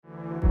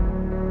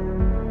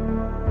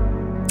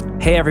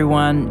Hey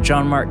everyone,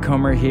 John Mark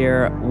Comer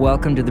here.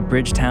 Welcome to the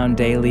Bridgetown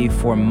Daily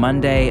for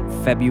Monday,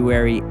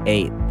 February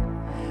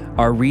 8th.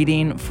 Our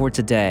reading for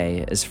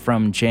today is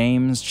from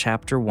James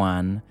chapter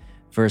 1,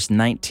 verse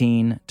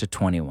 19 to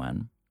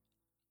 21.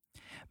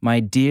 My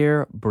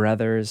dear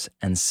brothers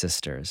and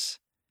sisters,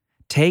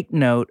 take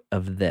note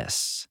of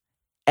this.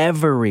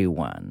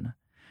 Everyone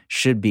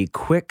should be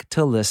quick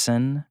to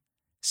listen,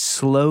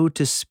 slow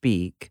to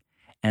speak,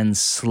 and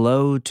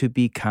slow to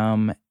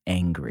become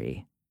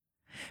angry.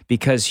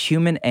 Because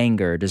human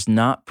anger does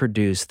not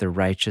produce the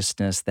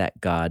righteousness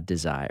that God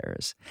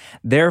desires.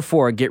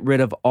 Therefore, get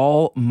rid of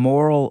all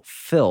moral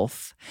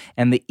filth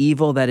and the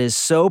evil that is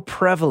so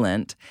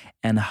prevalent,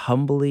 and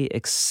humbly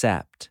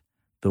accept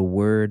the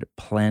word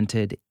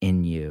planted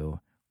in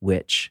you,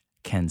 which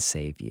can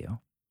save you.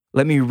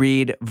 Let me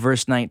read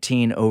verse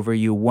 19 over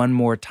you one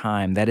more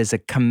time. That is a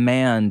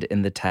command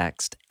in the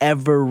text.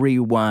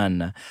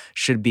 Everyone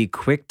should be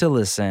quick to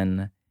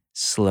listen,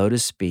 slow to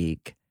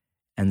speak,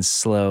 and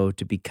slow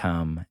to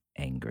become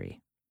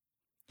angry.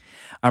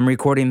 I'm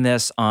recording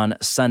this on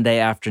Sunday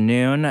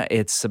afternoon.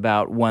 It's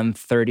about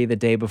 1:30 the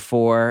day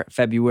before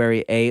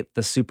February 8th.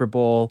 The Super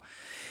Bowl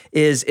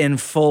is in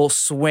full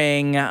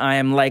swing. I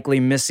am likely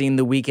missing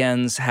the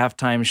weekend's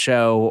halftime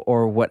show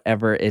or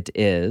whatever it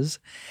is.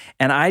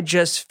 And I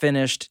just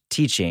finished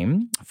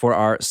teaching for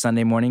our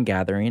Sunday morning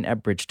gathering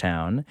at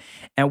Bridgetown.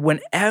 And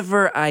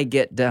whenever I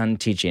get done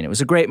teaching, it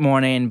was a great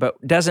morning,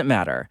 but doesn't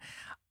matter.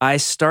 I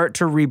start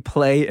to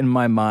replay in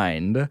my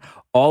mind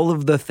all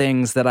of the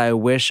things that I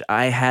wish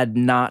I had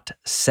not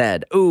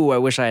said. Ooh, I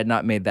wish I had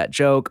not made that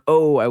joke.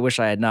 Oh, I wish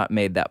I had not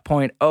made that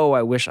point. Oh,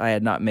 I wish I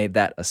had not made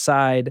that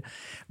aside.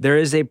 There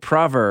is a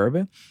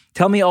proverb.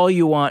 Tell me all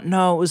you want.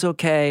 No, it was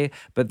okay.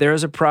 But there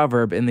is a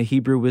proverb in the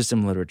Hebrew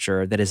wisdom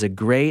literature that is a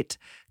great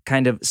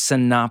kind of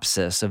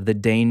synopsis of the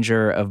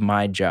danger of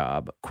my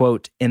job.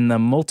 Quote, in the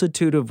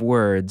multitude of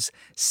words,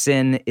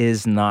 sin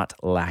is not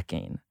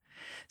lacking.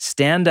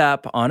 Stand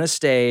up on a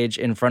stage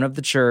in front of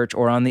the church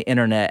or on the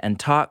internet and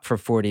talk for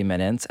 40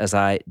 minutes, as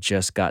I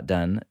just got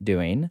done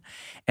doing,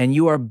 and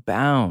you are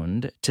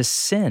bound to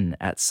sin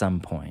at some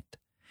point.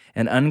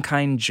 An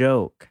unkind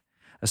joke,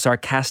 a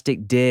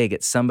sarcastic dig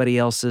at somebody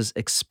else's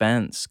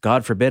expense,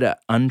 God forbid, an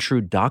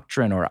untrue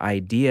doctrine or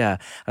idea,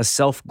 a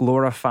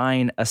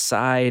self-glorifying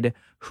aside,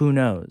 who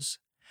knows?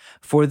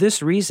 For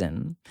this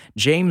reason,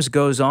 James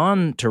goes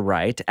on to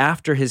write,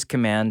 after his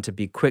command to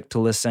be quick to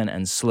listen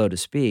and slow to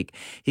speak,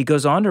 he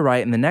goes on to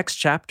write in the next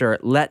chapter,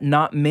 let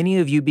not many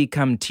of you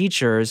become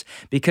teachers,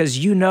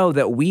 because you know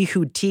that we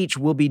who teach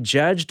will be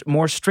judged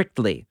more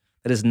strictly.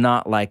 That is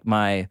not like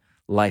my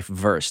life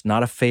verse,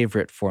 not a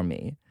favorite for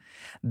me.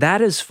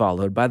 That is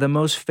followed by the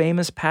most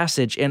famous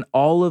passage in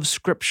all of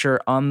Scripture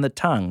on the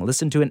tongue.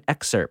 Listen to an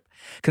excerpt.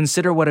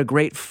 Consider what a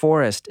great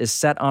forest is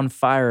set on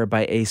fire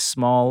by a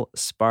small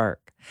spark.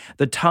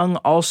 The tongue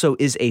also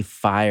is a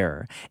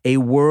fire, a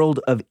world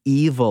of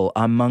evil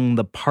among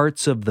the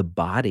parts of the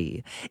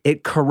body.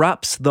 It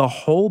corrupts the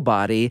whole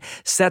body,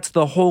 sets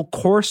the whole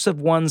course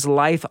of one's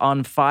life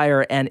on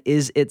fire, and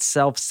is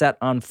itself set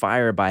on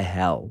fire by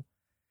hell.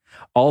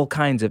 All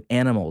kinds of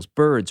animals,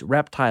 birds,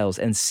 reptiles,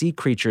 and sea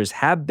creatures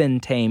have been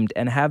tamed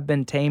and have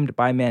been tamed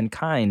by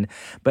mankind,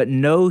 but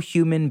no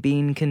human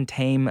being can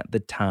tame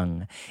the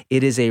tongue.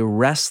 It is a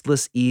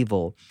restless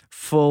evil,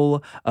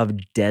 full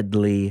of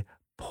deadly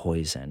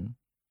poison.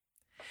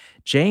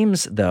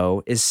 James,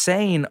 though, is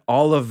saying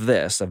all of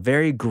this, a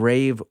very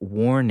grave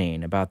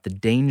warning about the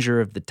danger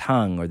of the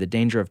tongue or the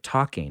danger of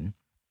talking.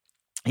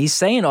 He's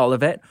saying all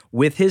of it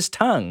with his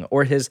tongue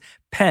or his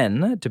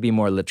pen, to be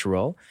more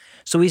literal.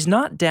 So he's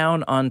not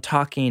down on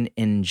talking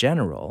in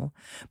general,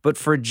 but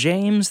for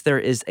James, there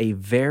is a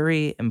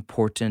very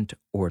important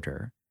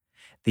order.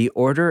 The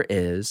order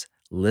is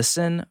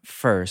listen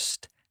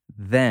first,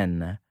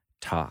 then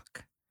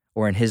talk.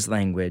 Or in his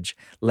language,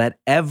 let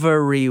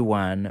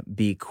everyone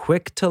be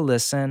quick to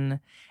listen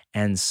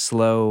and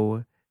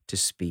slow to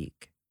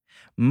speak.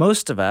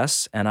 Most of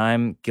us, and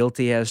I'm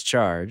guilty as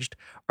charged,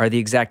 are the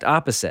exact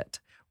opposite.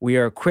 We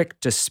are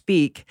quick to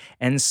speak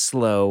and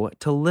slow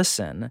to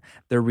listen.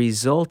 The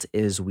result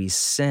is we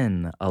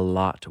sin a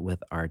lot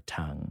with our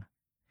tongue.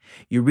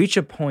 You reach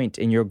a point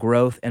in your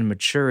growth and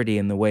maturity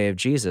in the way of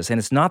Jesus, and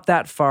it's not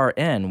that far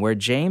in, where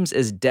James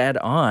is dead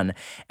on,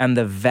 and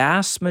the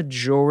vast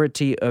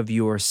majority of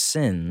your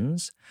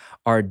sins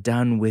are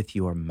done with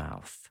your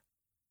mouth.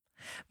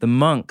 The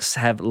monks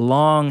have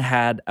long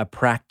had a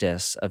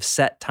practice of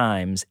set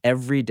times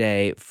every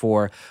day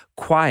for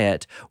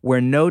quiet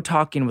where no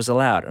talking was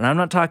allowed. And I'm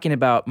not talking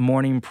about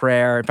morning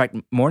prayer. In fact,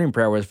 morning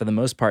prayer was for the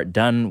most part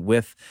done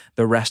with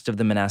the rest of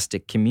the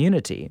monastic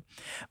community.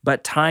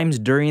 But times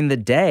during the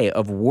day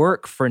of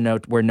work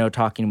where no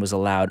talking was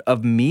allowed,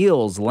 of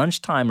meals,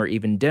 lunchtime, or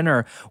even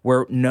dinner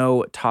where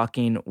no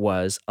talking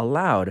was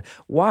allowed.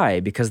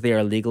 Why? Because they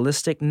are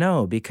legalistic?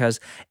 No, because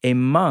a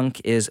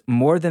monk is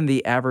more than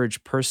the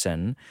average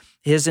person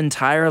His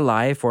entire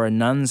life, or a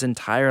nun's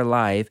entire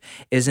life,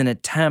 is an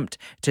attempt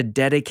to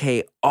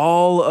dedicate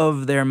all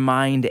of their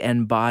mind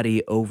and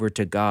body over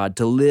to God,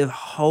 to live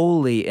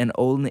holy and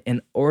only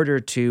in order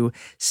to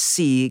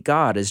see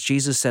God. As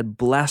Jesus said,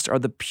 blessed are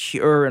the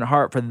pure in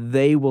heart, for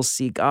they will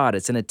see God.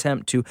 It's an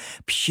attempt to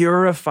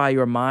purify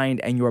your mind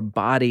and your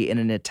body in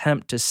an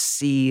attempt to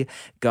see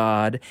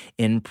God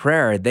in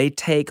prayer. They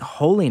take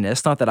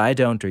holiness, not that I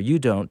don't or you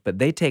don't, but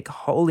they take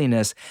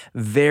holiness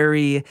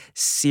very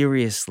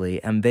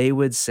seriously. And they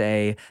would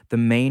say the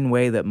main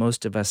way that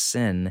most of us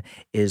sin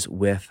is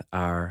with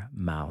our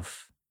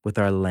mouth, with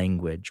our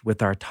language,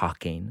 with our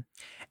talking.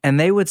 And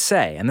they would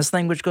say, and this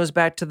language goes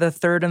back to the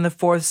 3rd and the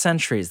 4th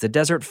centuries, the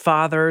desert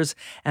fathers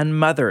and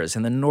mothers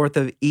in the north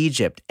of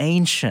Egypt,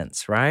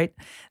 ancients, right?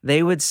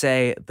 They would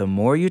say, the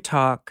more you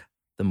talk,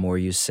 the more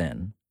you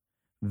sin.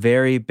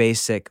 Very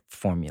basic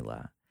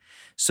formula.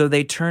 So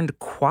they turned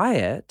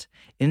quiet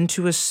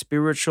into a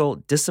spiritual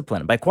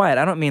discipline. By quiet,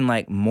 I don't mean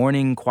like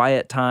morning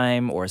quiet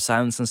time or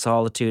silence and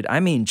solitude. I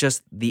mean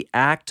just the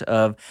act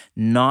of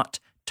not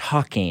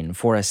talking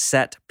for a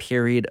set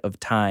period of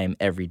time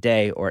every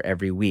day or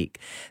every week.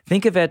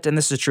 Think of it, and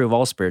this is true of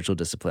all spiritual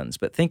disciplines,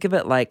 but think of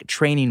it like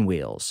training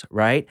wheels,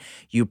 right?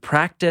 You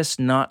practice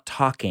not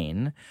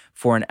talking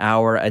for an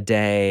hour a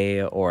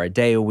day or a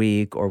day a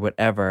week or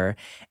whatever,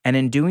 and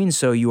in doing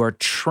so, you are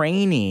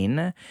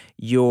training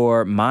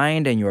your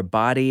mind and your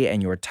body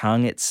and your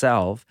tongue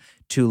itself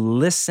to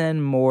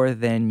listen more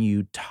than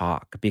you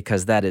talk,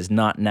 because that is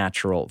not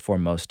natural for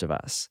most of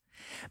us.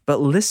 But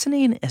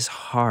listening is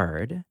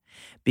hard,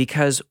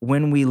 because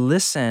when we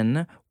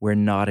listen, we're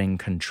not in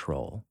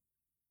control.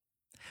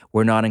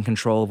 We're not in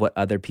control of what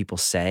other people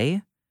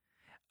say,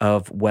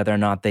 of whether or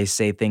not they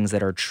say things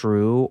that are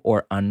true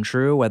or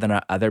untrue, whether or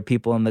not other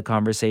people in the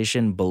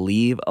conversation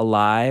believe a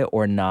lie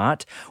or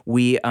not.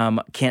 We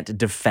can't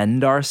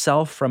defend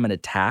ourselves from an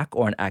attack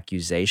or an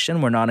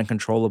accusation. We're not in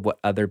control of what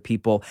other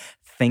people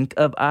think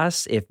of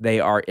us, if they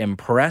are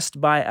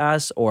impressed by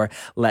us or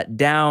let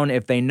down,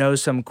 if they know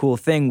some cool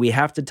thing we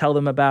have to tell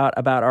them about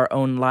our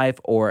own life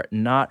or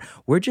not.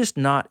 We're just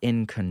not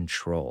in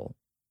control.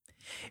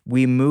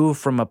 We move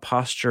from a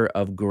posture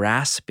of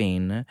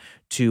grasping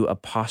to a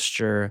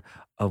posture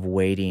of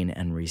waiting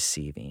and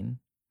receiving.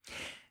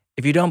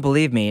 If you don't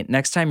believe me,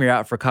 next time you're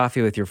out for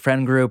coffee with your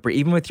friend group or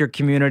even with your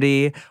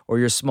community or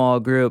your small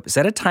group,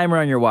 set a timer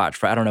on your watch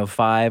for,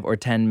 5 or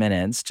 10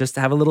 minutes, just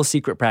to have a little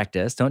secret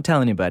practice. Don't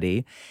tell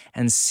anybody,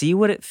 and see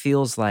what it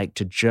feels like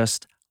to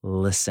just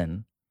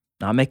listen.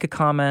 Not make a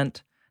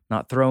comment,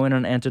 not throw in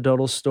an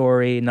anecdotal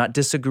story, not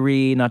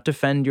disagree, not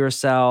defend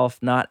yourself,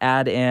 not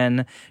add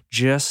in,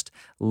 just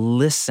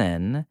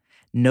listen.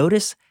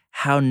 Notice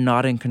how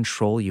not in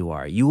control you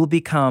are. You will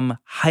become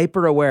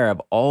hyper aware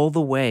of all the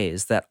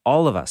ways that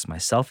all of us,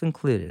 myself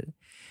included,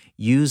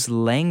 use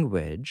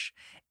language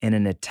in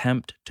an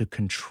attempt to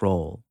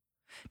control,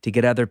 to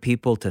get other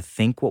people to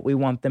think what we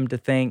want them to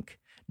think,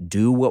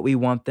 do what we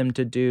want them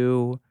to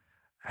do,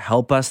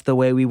 help us the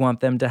way we want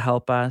them to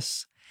help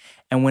us.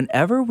 And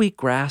whenever we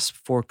grasp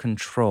for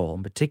control,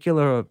 in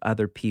particular of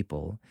other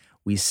people,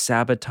 we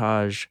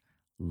sabotage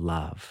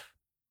love.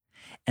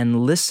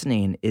 And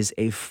listening is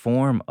a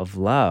form of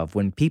love.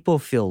 When people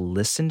feel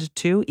listened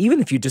to,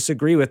 even if you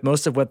disagree with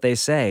most of what they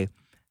say,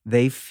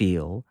 they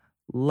feel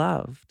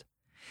loved.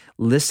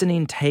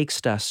 Listening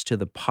takes us to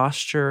the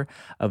posture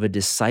of a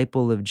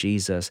disciple of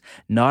Jesus,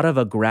 not of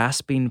a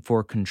grasping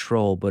for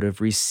control, but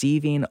of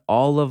receiving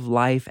all of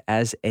life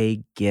as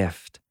a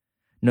gift.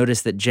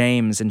 Notice that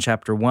James in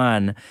chapter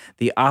 1,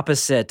 the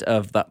opposite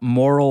of the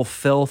moral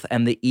filth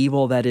and the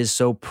evil that is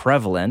so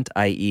prevalent,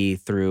 i.e.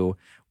 through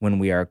when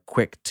we are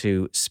quick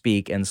to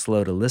speak and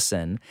slow to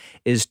listen,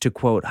 is to,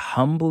 quote,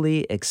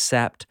 humbly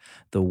accept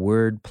the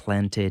word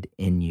planted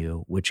in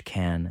you, which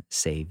can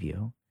save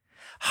you.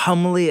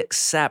 Humbly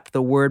accept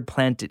the word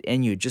planted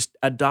in you. Just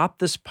adopt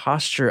this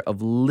posture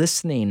of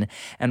listening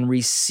and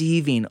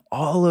receiving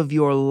all of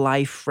your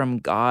life from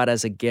God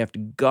as a gift.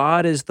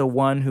 God is the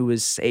one who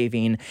is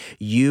saving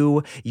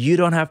you. You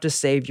don't have to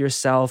save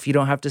yourself. You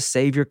don't have to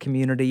save your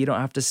community. You don't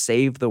have to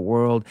save the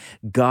world.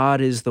 God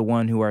is the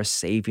one who is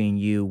saving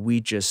you.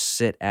 We just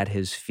sit at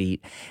his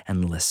feet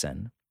and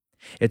listen.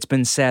 It's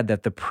been said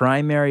that the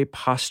primary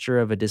posture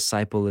of a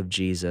disciple of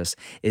Jesus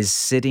is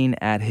sitting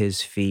at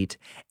his feet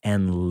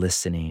and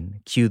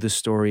listening. Cue the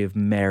story of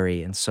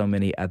Mary and so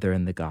many other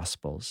in the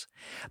Gospels.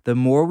 The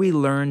more we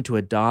learn to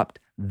adopt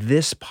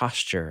this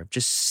posture of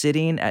just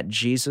sitting at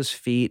Jesus'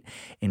 feet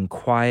in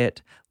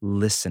quiet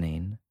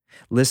listening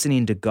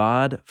to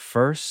God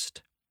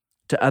first,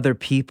 to other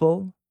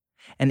people,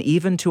 and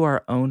even to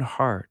our own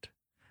heart,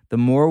 the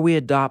more we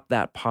adopt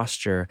that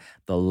posture,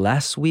 the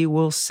less we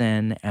will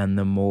sin and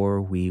the more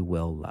we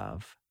will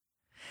love.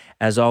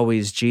 As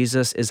always,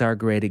 Jesus is our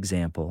great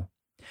example.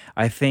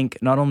 I think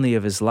not only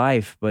of his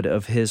life, but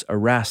of his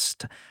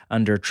arrest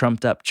under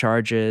trumped-up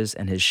charges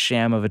and his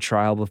sham of a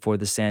trial before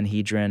the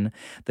Sanhedrin.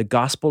 The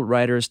gospel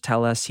writers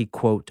tell us he,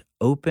 quote,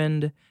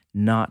 opened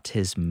not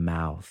his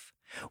mouth,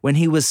 when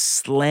he was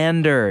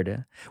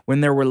slandered,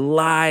 when there were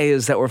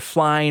lies that were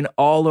flying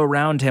all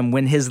around him,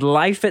 when his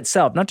life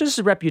itself, not just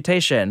his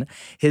reputation,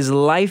 his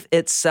life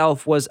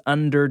itself was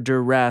under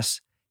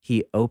duress,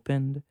 he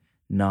opened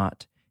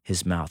not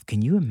his mouth.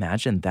 Can you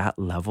imagine that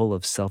level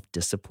of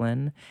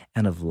self-discipline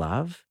and of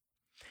love?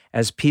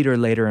 As Peter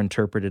later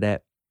interpreted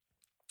it,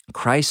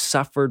 Christ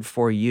suffered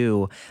for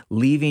you,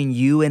 leaving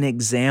you an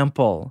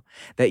example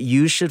that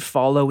you should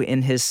follow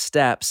in his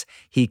steps.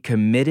 He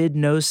committed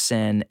no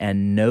sin,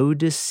 and no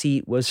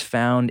deceit was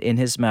found in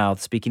his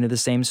mouth. Speaking of the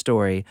same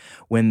story,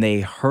 when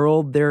they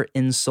hurled their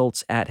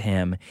insults at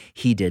him,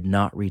 he did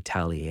not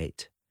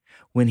retaliate.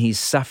 When he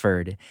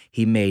suffered,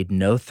 he made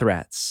no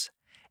threats.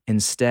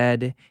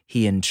 Instead,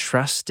 he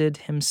entrusted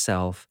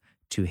himself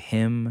to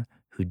him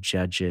who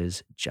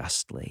judges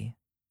justly.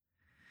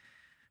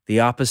 The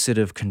opposite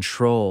of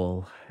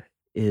control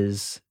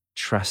is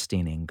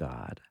trusting in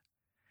God.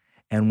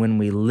 And when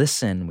we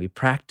listen, we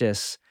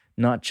practice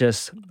not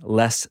just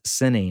less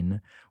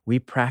sinning, we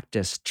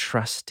practice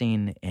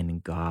trusting in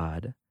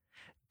God.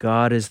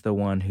 God is the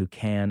one who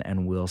can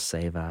and will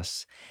save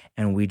us,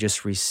 and we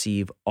just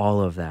receive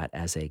all of that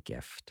as a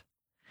gift.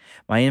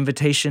 My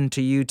invitation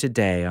to you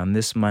today on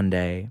this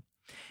Monday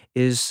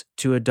is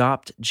to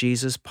adopt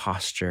Jesus'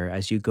 posture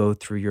as you go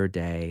through your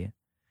day,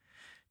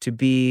 to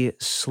be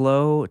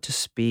slow to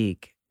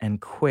speak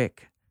and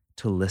quick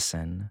to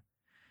listen,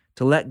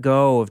 to let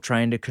go of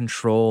trying to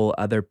control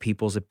other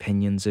people's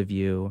opinions of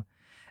you.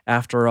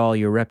 After all,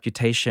 your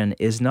reputation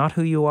is not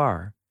who you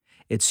are.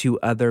 It's who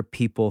other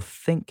people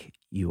think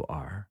you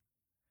are.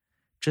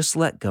 Just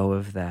let go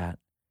of that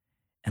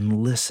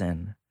and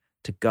listen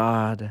to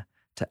God,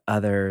 to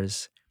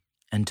others,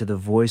 and to the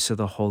voice of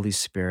the Holy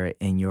Spirit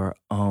in your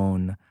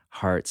own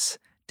heart's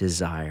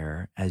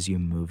desire as you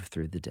move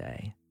through the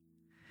day.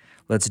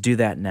 Let's do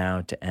that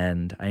now to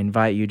end. I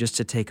invite you just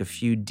to take a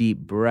few deep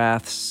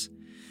breaths.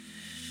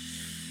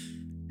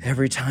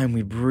 Every time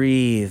we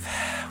breathe,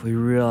 we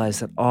realize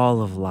that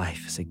all of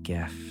life is a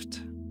gift.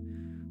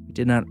 We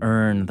did not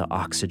earn the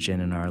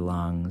oxygen in our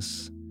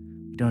lungs.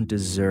 We don't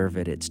deserve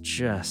it. It's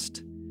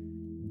just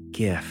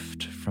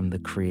gift from the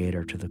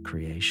Creator to the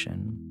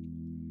creation.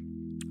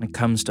 It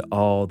comes to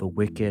all the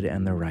wicked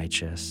and the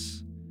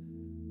righteous,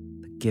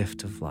 the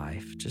gift of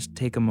life. Just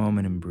take a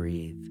moment and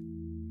breathe.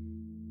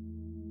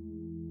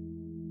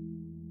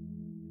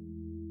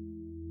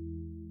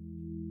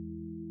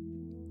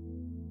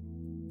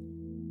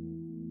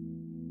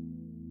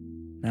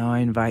 Now I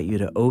invite you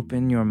to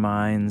open your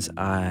mind's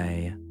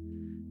eye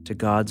to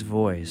God's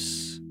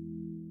voice.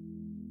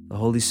 The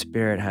Holy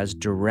Spirit has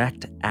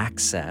direct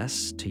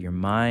access to your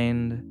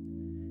mind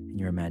and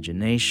your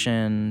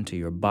imagination, to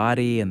your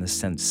body and the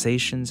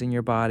sensations in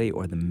your body,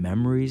 or the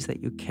memories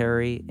that you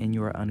carry in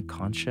your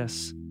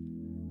unconscious.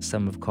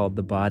 Some have called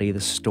the body the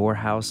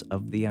storehouse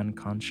of the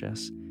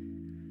unconscious.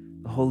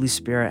 The Holy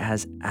Spirit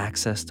has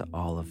access to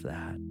all of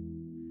that.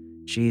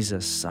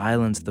 Jesus,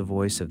 silence the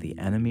voice of the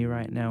enemy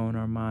right now in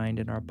our mind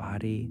and our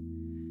body,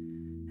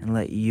 and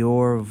let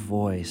your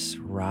voice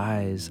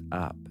rise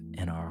up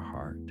in our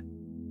heart.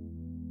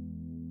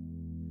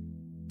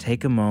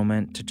 Take a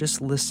moment to just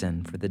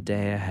listen for the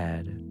day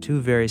ahead. Two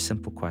very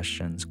simple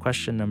questions.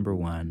 Question number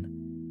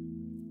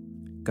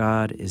 1,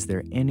 God, is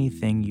there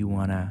anything you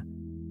want to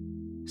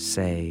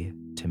say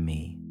to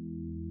me?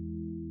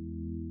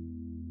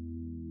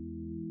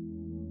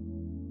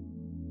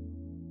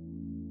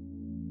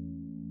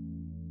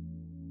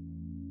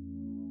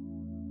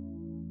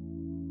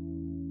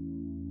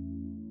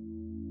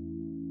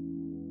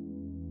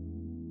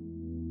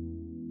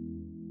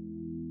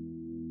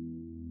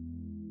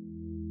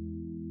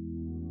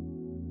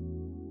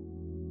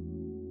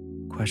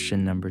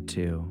 Question number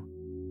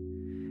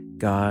 2,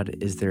 God,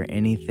 is there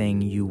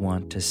anything you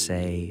want to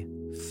say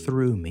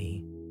through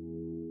me?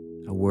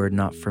 A word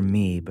not for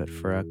me, but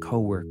for a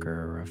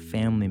coworker or a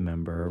family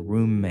member, a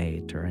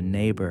roommate or a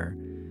neighbor,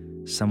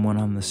 someone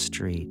on the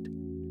street.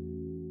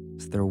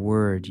 Is there a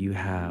word you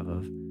have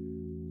of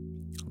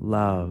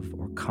love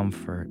or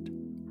comfort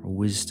or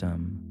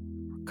wisdom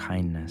or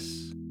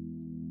kindness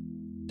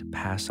to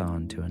pass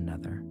on to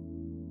another?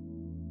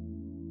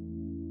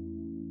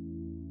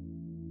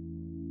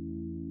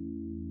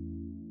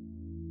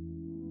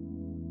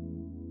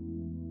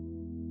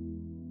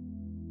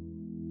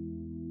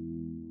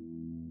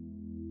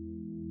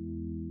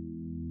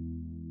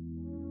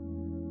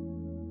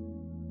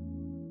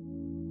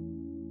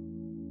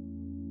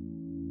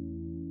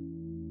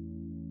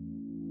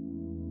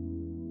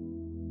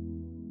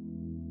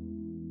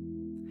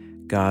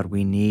 God,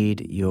 we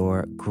need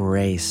your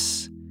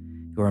grace,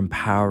 your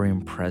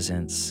empowering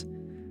presence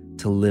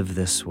to live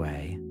this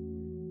way.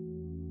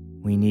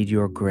 We need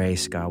your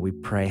grace, God. We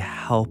pray,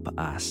 help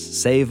us,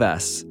 save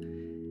us,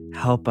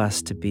 help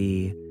us to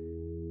be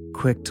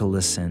quick to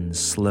listen,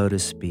 slow to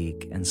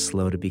speak, and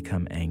slow to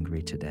become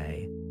angry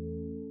today.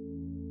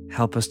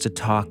 Help us to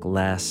talk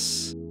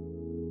less,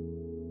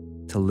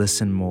 to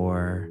listen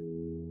more,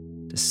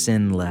 to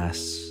sin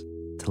less,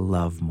 to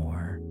love more.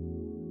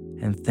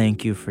 And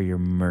thank you for your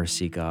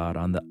mercy, God,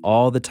 on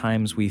all the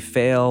times we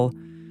fail,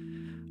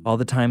 all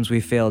the times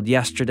we failed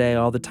yesterday,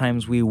 all the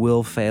times we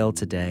will fail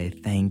today,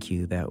 thank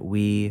you that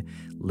we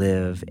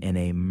live in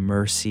a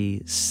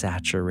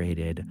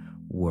mercy-saturated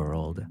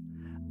world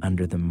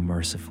under the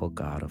merciful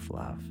God of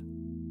love.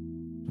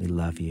 We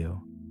love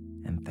you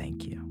and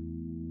thank you.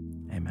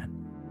 Amen.